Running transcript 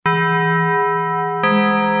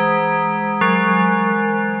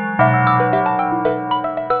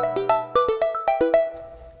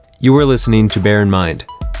You are listening to Bear in Mind,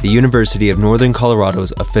 the University of Northern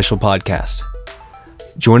Colorado's official podcast.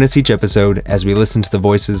 Join us each episode as we listen to the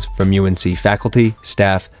voices from UNC faculty,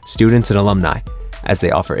 staff, students, and alumni as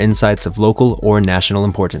they offer insights of local or national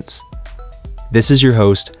importance. This is your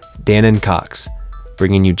host, Danon Cox,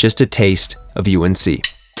 bringing you just a taste of UNC.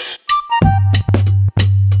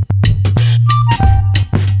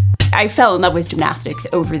 I fell in love with gymnastics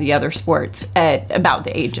over the other sports at about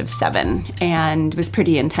the age of 7 and was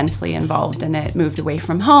pretty intensely involved in it. Moved away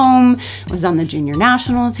from home, was on the junior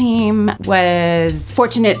national team, was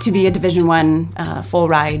fortunate to be a Division I full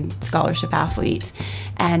ride scholarship athlete,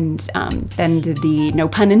 and then did the, no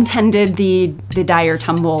pun intended, the dire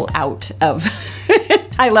tumble out of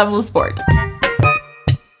high level sport.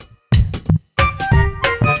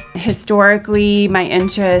 Historically, my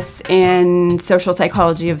interests in social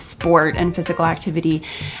psychology of sport and physical activity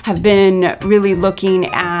have been really looking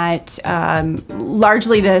at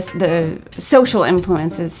largely the social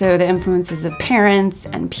influences, so the influences of parents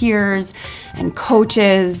and peers and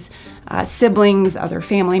coaches, siblings, other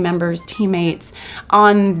family members, teammates,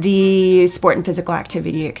 on the sport and physical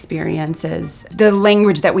activity experiences. The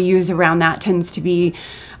language that we use around that tends to be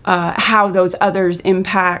how those others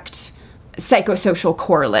impact psychosocial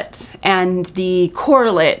correlates, and the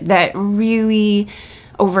correlate that really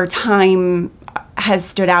over time has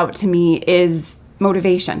stood out to me is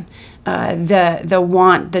motivation, the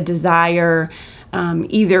want, the desire,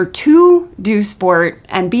 either to do sport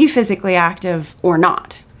and be physically active or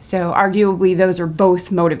not. So arguably those are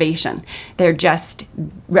both motivation. They're just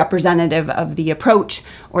representative of the approach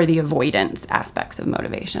or the avoidance aspects of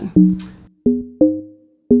motivation.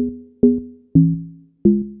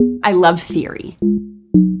 I love theory.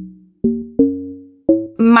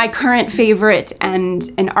 My current favorite, and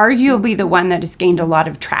arguably the one that has gained a lot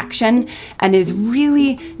of traction and is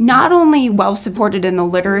really not only well supported in the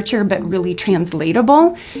literature but really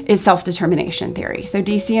translatable, is self-determination theory. So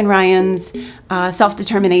DC and Ryan's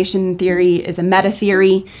self-determination theory is a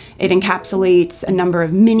meta-theory. It encapsulates a number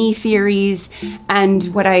of mini theories, and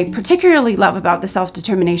what I particularly love about the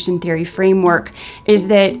self-determination theory framework is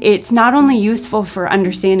that it's not only useful for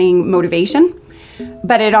understanding motivation,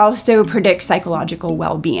 but it also predicts psychological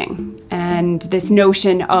well-being. And this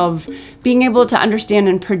notion of being able to understand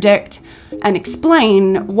and predict and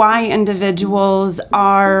explain why individuals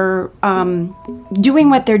are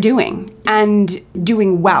doing what they're doing and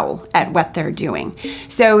doing well at what they're doing.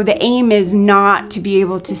 So the aim is not to be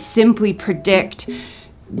able to simply predict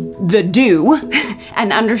the do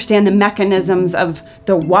and understand the mechanisms of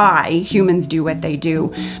the why humans do what they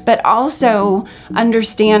do, but also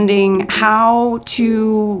understanding how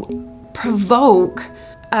to provoke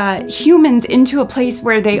humans into a place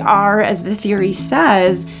where they are, as the theory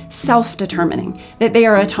says, self-determining, that they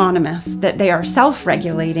are autonomous, that they are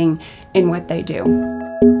self-regulating in what they do.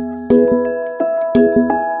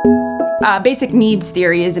 Basic needs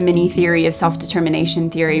theory is a mini theory of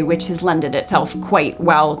self-determination theory, which has lended itself quite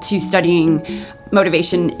well to studying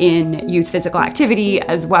motivation in youth physical activity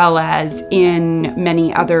as well as in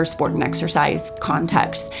many other sport and exercise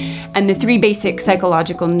contexts. And the 3 basic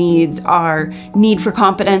psychological needs are need for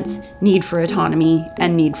competence, need for autonomy,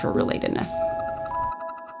 and need for relatedness.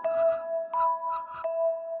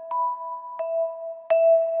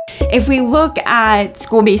 If we look at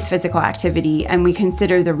school-based physical activity and we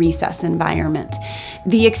consider the recess environment,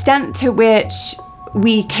 the extent to which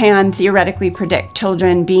we can theoretically predict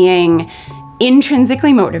children being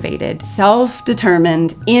intrinsically motivated,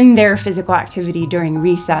 self-determined in their physical activity during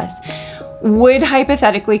recess would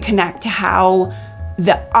hypothetically connect to how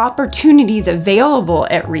the opportunities available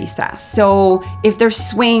at recess. So if there's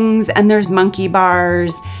swings and there's monkey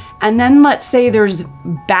bars, and then let's say there's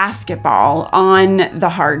basketball on the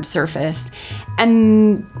hard surface,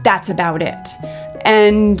 and that's about it.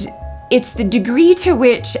 And it's the degree to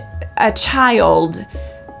which a child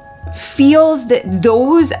feels that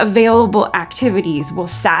those available activities will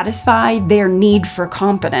satisfy their need for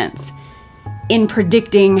competence in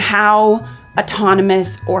predicting how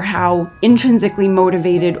autonomous or how intrinsically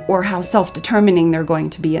motivated or how self-determining they're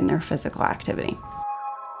going to be in their physical activity.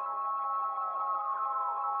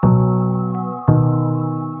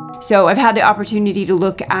 So I've had the opportunity to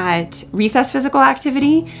look at recess physical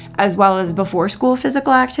activity as well as before school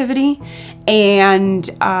physical activity. And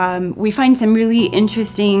we find some really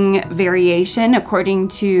interesting variation according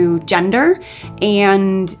to gender.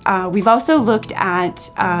 And we've also looked at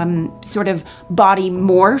sort of body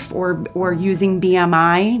morph or using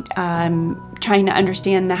BMI trying to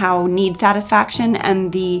understand how need satisfaction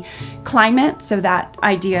and the climate, so that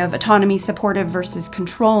idea of autonomy, supportive versus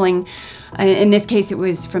controlling. In this case, it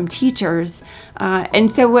was from teachers. And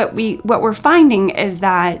so what we're finding is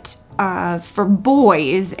that for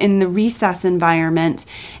boys in the recess environment,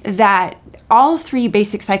 that all three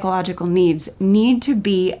basic psychological needs need to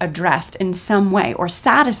be addressed in some way or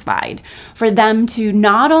satisfied for them to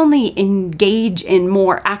not only engage in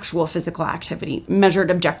more actual physical activity,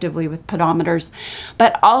 measured objectively with pedometers,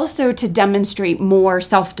 but also to demonstrate more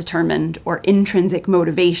self-determined or intrinsic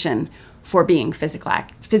motivation for being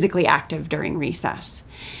physically active during recess.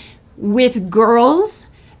 With girls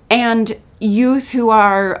and youth who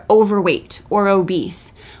are overweight or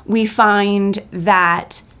obese, we find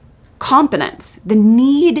that competence, the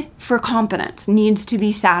need for competence, needs to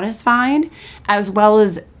be satisfied, as well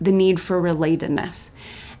as the need for relatedness.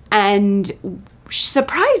 And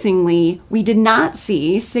surprisingly, we did not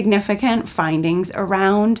see significant findings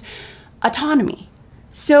around autonomy.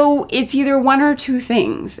 So it's either one or two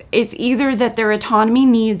things. It's either that their autonomy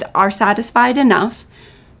needs are satisfied enough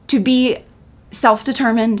to be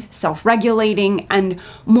self-determined, self-regulating, and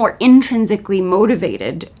more intrinsically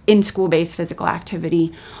motivated in school-based physical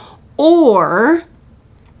activity, or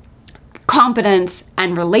competence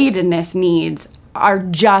and relatedness needs are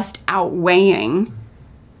just outweighing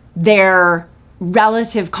their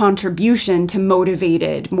relative contribution to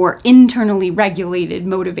motivated, more internally regulated,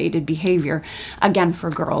 motivated behavior, again, for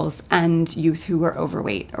girls and youth who are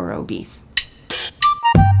overweight or obese.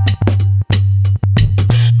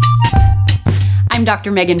 I'm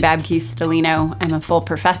Dr. Megan Babke-Stellino. I'm a full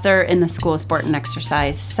professor in the School of Sport and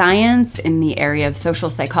Exercise Science in the area of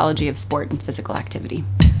social psychology of sport and physical activity.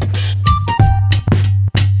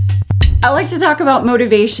 I like to talk about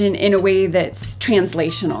motivation in a way that's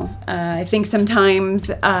translational. I think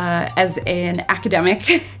sometimes as an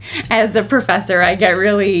academic, as a professor, I get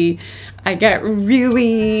really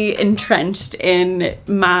entrenched in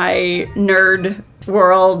my nerd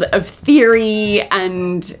world of theory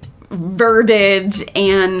and verbiage,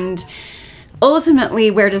 and ultimately,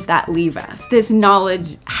 where does that leave us? This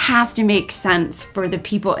knowledge has to make sense for the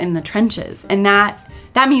people in the trenches, and that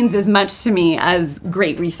means as much to me as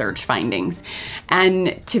great research findings.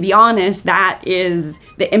 And to be honest, that is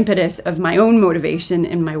the impetus of my own motivation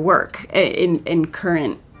in my work, in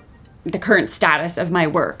the current status of my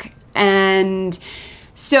work. And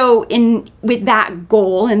so with that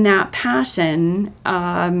goal and that passion,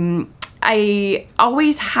 I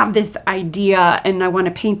always have this idea, and I want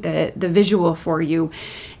to paint the visual for you,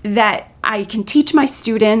 that I can teach my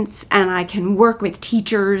students and I can work with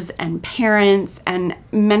teachers and parents and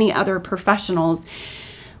many other professionals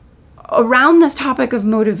around this topic of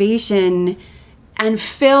motivation and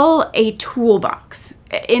fill a toolbox.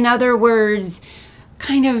 In other words,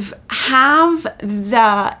 kind of have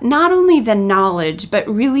not only the knowledge, but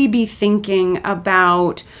really be thinking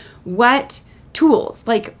about what tools,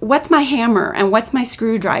 like what's my hammer and what's my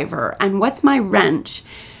screwdriver and what's my wrench,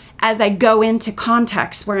 as I go into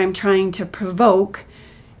contexts where I'm trying to provoke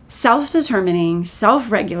self-determining,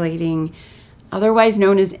 self-regulating, otherwise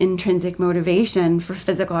known as intrinsic motivation for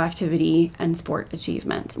physical activity and sport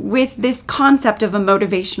achievement. With this concept of a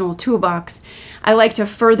motivational toolbox, I like to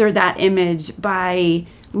further that image by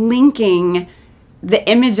linking the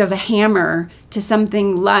image of a hammer to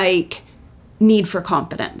something like need for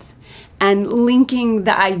competence, and linking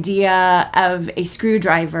the idea of a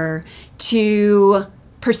screwdriver to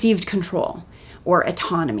perceived control or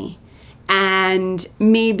autonomy, and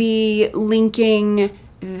maybe linking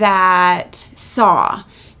that saw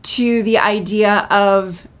to the idea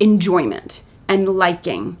of enjoyment and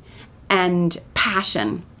liking and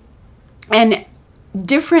passion. And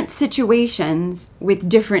different situations with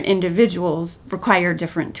different individuals require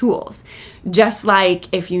different tools. Just like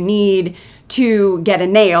if you need to get a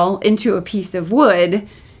nail into a piece of wood,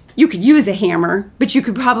 you could use a hammer, but you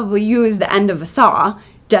could probably use the end of a saw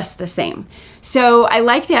just the same. So I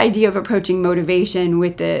like the idea of approaching motivation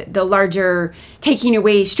with the larger,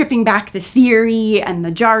 stripping back the theory and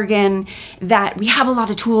the jargon, that we have a lot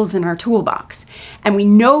of tools in our toolbox. And we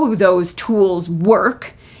know those tools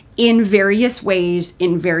work in various ways,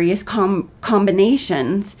 in various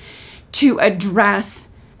combinations, to address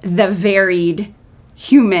the varied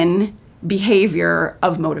human behavior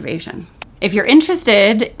of motivation. If you're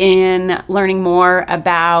interested in learning more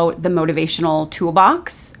about the motivational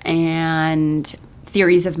toolbox and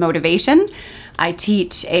theories of motivation, I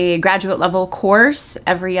teach a graduate level course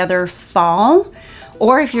every other fall.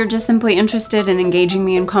 Or if you're just simply interested in engaging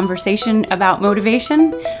me in conversation about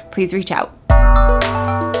motivation, please reach out.